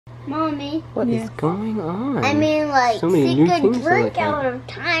Mommy. What is going on? I mean, like, so many she new could things to drink look at. out of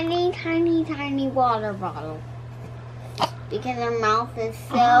tiny, tiny, tiny water bottle. Because her mouth is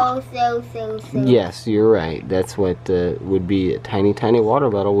so. Yes, you're right. That's what would be a tiny, tiny water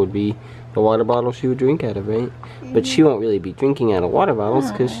bottle would be the water bottle she would drink out of, right? But she won't really be drinking out of water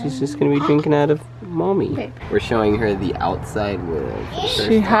bottles because she's just going to be drinking out of Mommy. We're showing her the outside world.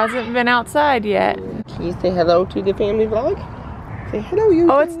 She hasn't been outside yet. Can you say hello to the family vlog? Say hello,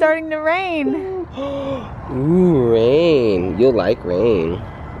 you. Oh, it's starting to rain. Ooh, rain. You'll like rain.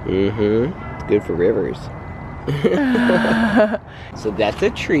 Mm-hmm. It's good for rivers. So that's a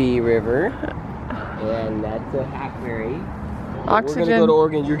tree river. And that's a hackberry. Oxygen. We're gonna go to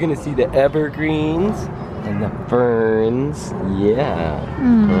Oregon. You're gonna see the evergreens and the ferns. Yeah.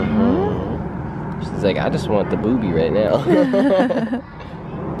 She's like, I just want the booby right now.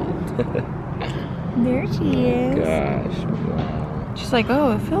 There she is. Gosh. Wow. She's like,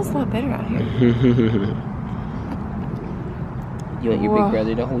 oh, it feels a lot better out here. You want your big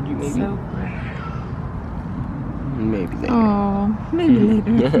brother to hold you, maybe? So maybe later. oh, maybe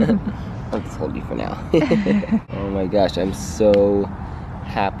later. I'll just hold you for now. Oh my gosh, I'm so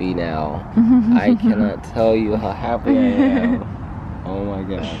happy now. I cannot tell you how happy I am. Oh my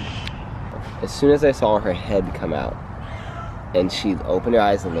gosh. As soon as I saw her head come out and she opened her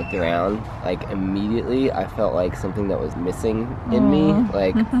eyes and looked around, like immediately I felt like something that was missing in me,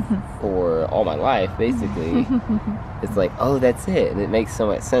 like for all my life basically. It's like, oh, that's it. And it makes so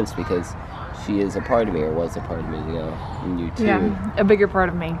much sense because she is a part of me, or was a part of me, you know, and you too. Yeah, a bigger part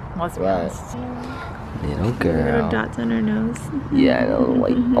of me, let's be honest. Little girl. Little dots on her nose. Yeah, I know,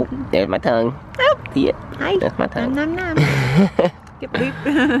 like, oh, there's my tongue. Oh, see it? Hi. That's my tongue. Nom, nom, nom. Get beep.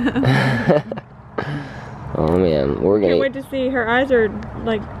 Oh man, we're gonna. Can't wait to see. Her eyes are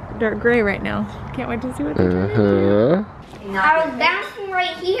like dark gray right now. Can't wait to see what they're doing. I was bouncing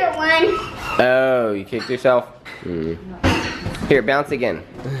right here when. Oh, you kicked yourself? Here, bounce again.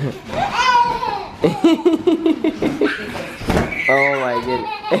 Oh my goodness.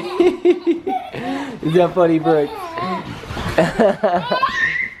 Is that funny, Brooke?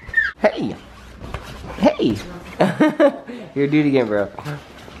 Hey! Hey! Here, do it again, bro.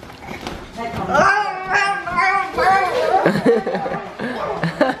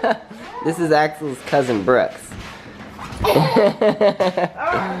 This is Axel's cousin, Brooks.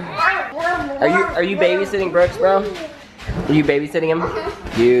 Are you babysitting Brooks, bro? Are you babysitting him?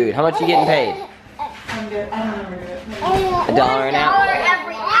 Dude, how much you getting paid? $1 an hour?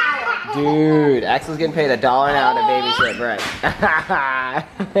 Every hour. Dude, Axel's getting paid $1 an hour to babysit Brooks.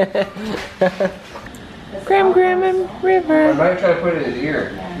 Graham and River. I might try to put it in his ear.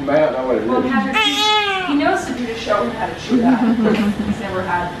 He might not know what it is. He knows to do to show him how to chew that. He's never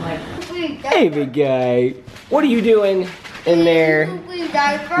had like. Hey, big guy. What are you doing in there?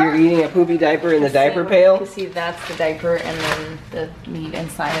 You're eating a poopy diaper in the diaper pail? See, that's the diaper, and then the meat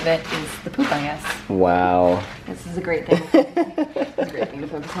inside of it is the poop, I guess. Wow. This is a great thing. It's a great thing to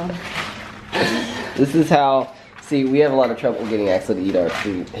focus on. This is how. See, we have a lot of trouble getting Axel to eat our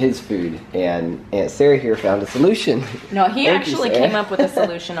food, his food, and Aunt Sarah here found a solution. No, he Thank actually you, Sarah. came up with a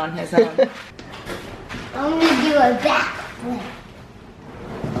solution on his own. I'm gonna do a backflip.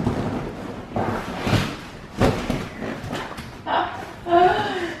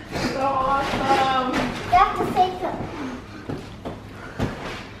 So awesome. You have to say something.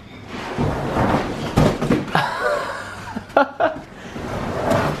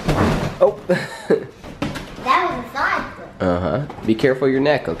 Oh. That was a side flip. Uh-huh. Be careful of your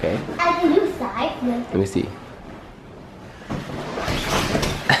neck, okay? I can do side flip. Let me see.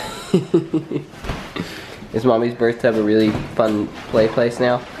 Is Mommy's birth tub a really fun play place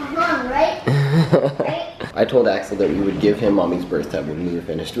now? Come on, right? Right? I told Axel that we would give him Mommy's birth tub when we were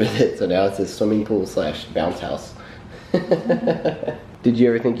finished with it, so now it's a swimming pool / bounce house. Did you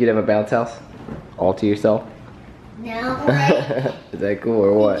ever think you'd have a bounce house? All to yourself? No, right? Is that cool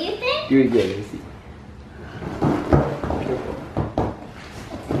or what? Did you think? Do it again, let me see.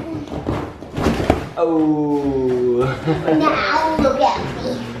 Oh. Now look at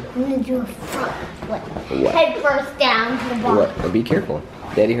me. I'm gonna do a front flip. What? Head first down to the bottom. What? Well, be careful.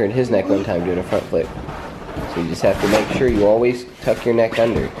 Daddy hurt his neck one time doing a front flip. So you just have to make sure you always tuck your neck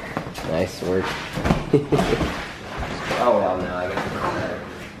under. Nice work. Oh well, no, I guess it's better.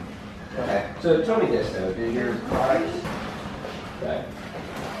 Okay, so tell me this though. Did your products? Okay.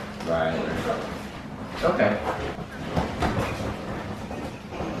 Right. Okay.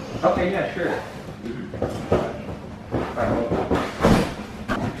 Okay, yeah, sure.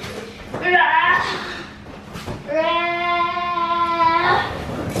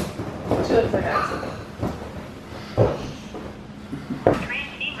 She looks like Axel.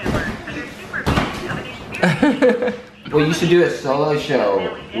 Well, you should do a solo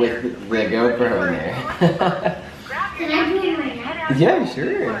show with the GoPro in there. Can I do it right now? Yeah,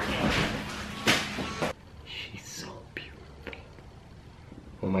 sure. She's so beautiful.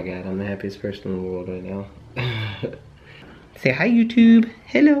 Oh my god, I'm the happiest person in the world right now. Say hi, YouTube.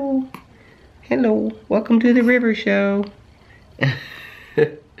 Hello. Hello. Welcome to the River Show.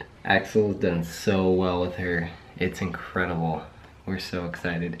 Axel's done so well with her. It's incredible. We're so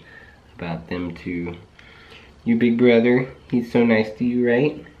excited about them too. Your big brother, he's so nice to you,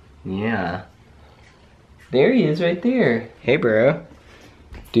 right? Yeah. There he is right there. Hey, bro.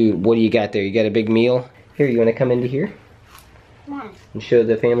 Dude, what do you got there? You got a big meal? Here, you want to come into here? Come on. And show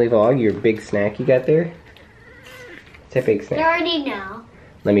the family vlog your big snack you got there? It's a big They snack. already know.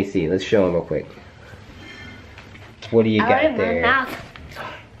 Let me see. Let's show them real quick. What do you got In my there?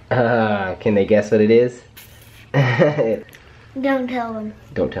 mouth. Can they guess what it is? Don't tell them.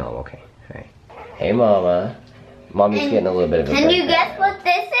 Don't tell them, okay. Alright. Hey, Mama. Mommy's getting a little bit of a Can you break. guess what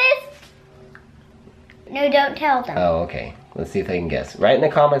this is? No, don't tell them. Oh, okay. Let's see if they can guess. Write in the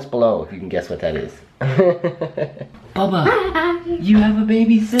comments below if you can guess what that is. Bubba, you have a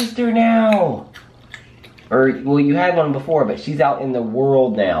baby sister now. Or, well, you had one before, but she's out in the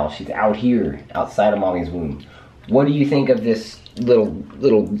world now. She's out here, outside of Mommy's womb. What do you think of this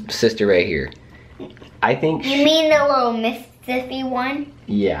little sister right here? I think You mean the little Mississippi one?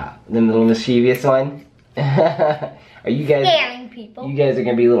 yeah, the little mischievous one. Are you guys? Scaring people. You guys are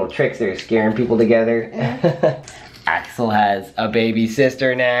gonna be little tricks that are scaring people together. Axel has a baby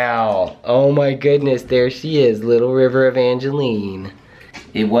sister now. Oh my goodness, there she is, little River Evangeline.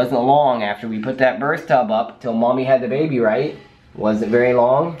 It wasn't long after we put that birth tub up till Mommy had the baby, right? Wasn't very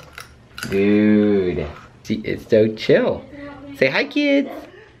long. Dude, see, it's so chill. Say hi, kids.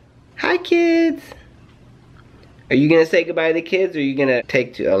 Hi, kids. Are you gonna say goodbye to the kids, or are you gonna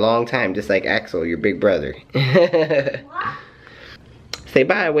take a long time, just like Axel, your big brother? Say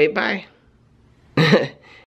bye, wait, bye.